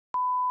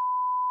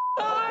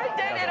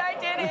I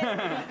did it!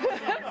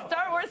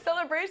 Star Wars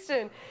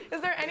Celebration.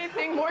 Is there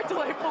anything more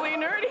delightfully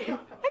nerdy?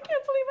 I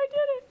can't believe I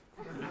did it.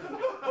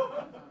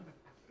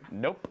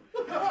 Nope.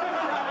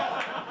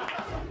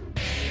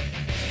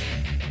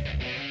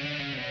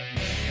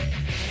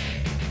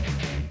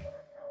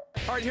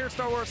 All right, here at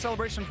Star Wars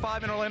Celebration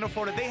 5 in Orlando,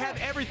 Florida, they have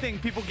everything.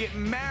 People get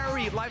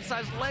married,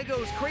 life-size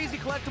Legos, crazy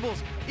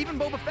collectibles, even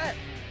Boba Fett.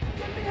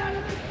 Get me out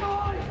of this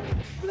toy!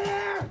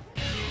 Blair!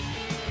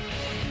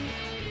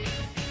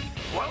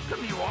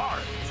 Welcome you are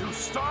to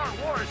Star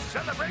Wars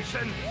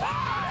Celebration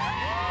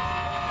 5!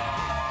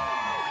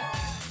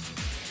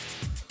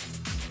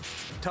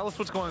 Tell us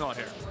what's going on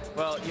here.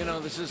 Well, you know,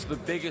 this is the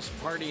biggest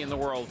party in the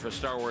world for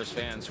Star Wars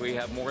fans. We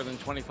have more than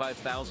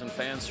 25,000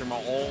 fans from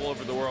all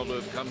over the world who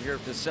have come here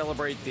to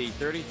celebrate the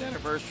 30th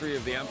anniversary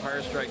of The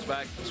Empire Strikes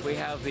Back. So we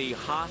have the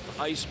Hoth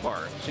Ice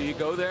Bar. So you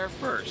go there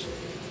first.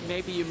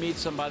 Maybe you meet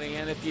somebody,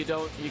 and if you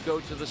don't, you go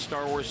to the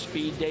Star Wars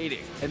speed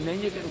dating. And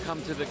then you can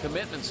come to the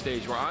commitment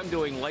stage where I'm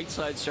doing light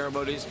side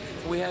ceremonies.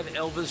 We have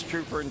Elvis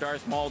Trooper and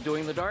Darth Maul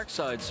doing the dark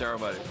side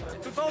ceremony.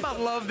 It's all about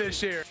love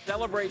this year.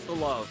 Celebrate the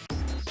love.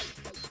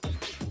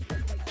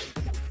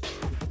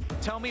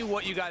 Tell me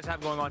what you guys have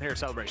going on here at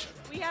Celebration.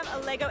 We have a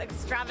Lego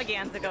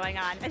extravaganza going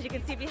on. As you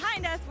can see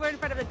behind us, we're in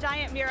front of a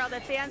giant mural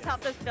that fans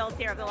helped us build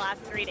here over the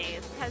last 3 days.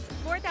 It has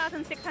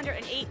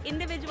 4,608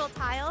 individual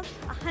tiles,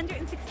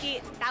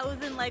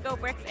 168,000 Lego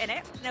bricks in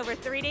it. In over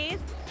 3 days,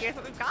 here's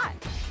what we've got.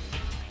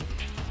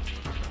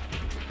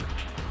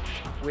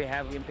 We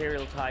have the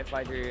Imperial TIE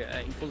Fighter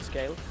in full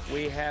scale.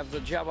 We have the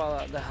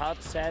Jabba the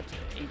Hutt set,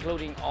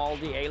 including all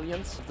the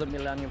aliens, the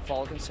Millennium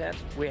Falcon set.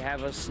 We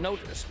have a Snow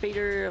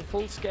Speeder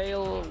full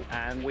scale,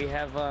 and we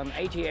have an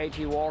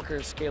AT-AT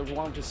Walker scaled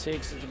 1 to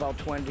 6. It's about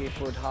 20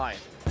 foot high.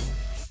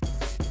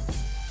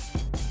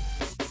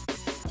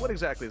 What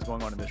exactly is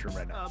going on in this room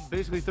right now?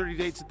 Basically 30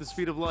 dates at the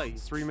speed of light.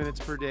 3 minutes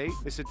per date.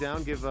 They sit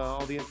down, give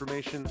all the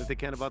information that they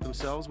can about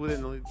themselves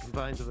within the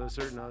confines of a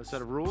certain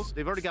set of rules.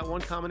 They've already got one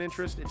common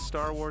interest. It's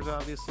Star Wars,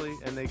 obviously,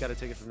 and they got to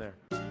take it from there.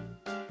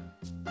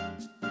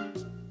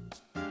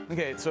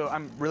 Okay, so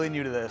I'm really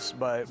new to this,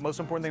 but most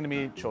important thing to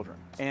me, children.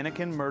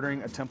 Anakin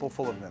murdering a temple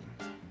full of them.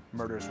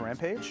 Murderous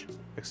rampage,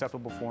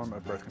 acceptable form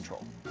of birth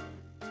control.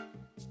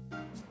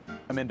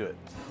 I'm into it.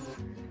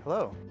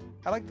 Hello.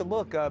 I like the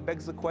look.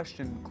 Begs the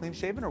question, clean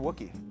shaven or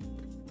Wookiee?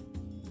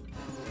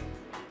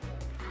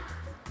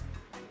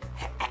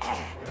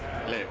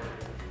 Hello.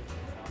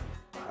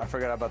 I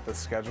forgot about the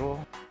schedule.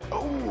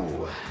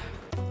 Oh!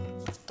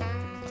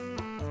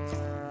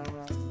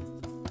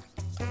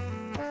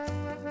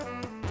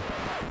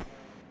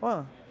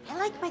 Well. I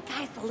like my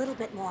guys a little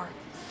bit more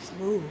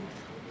smooth.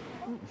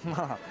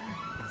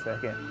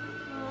 Second.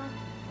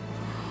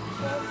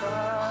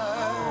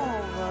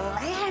 Oh,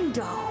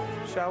 Lando.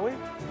 Shall we?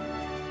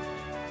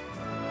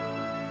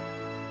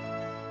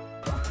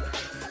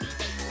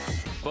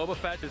 Boba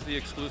Fett is the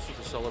exclusive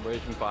to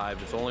Celebration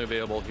 5. It's only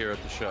available here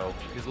at the show.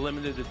 It's a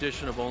limited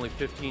edition of only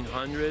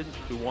 1,500.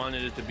 We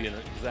wanted it to be an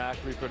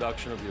exact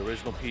reproduction of the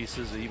original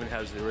pieces. It even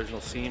has the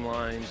original seam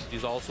lines.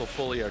 He's also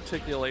fully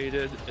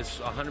articulated. It's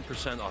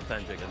 100%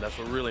 authentic, and that's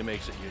what really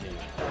makes it unique.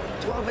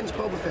 12-inch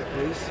Boba Fett,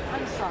 please.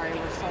 I'm sorry,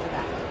 we're sold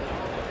out.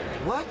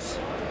 What?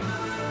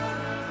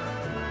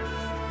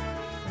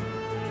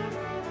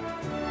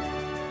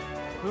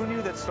 Who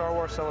knew that Star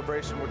Wars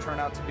Celebration would turn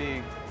out to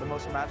be the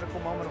most magical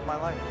moment of my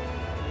life?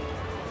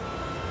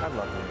 I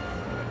love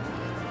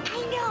you. I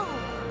know!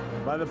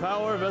 By the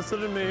power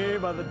vested in me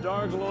by the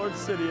Dark Lord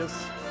Sidious,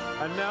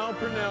 I now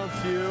pronounce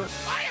you...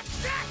 I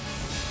object!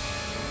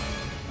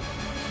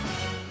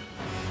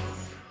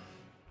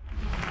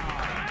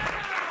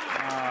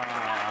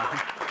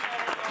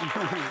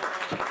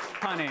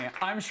 Honey,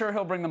 I'm sure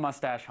he'll bring the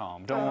mustache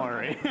home. Don't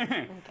worry.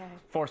 Okay.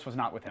 Force was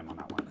not with him on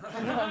that one.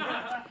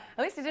 At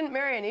least he didn't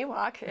marry an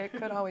Ewok. It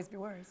could always be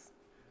worse.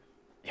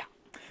 Yeah.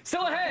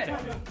 Still ahead,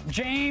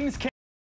 James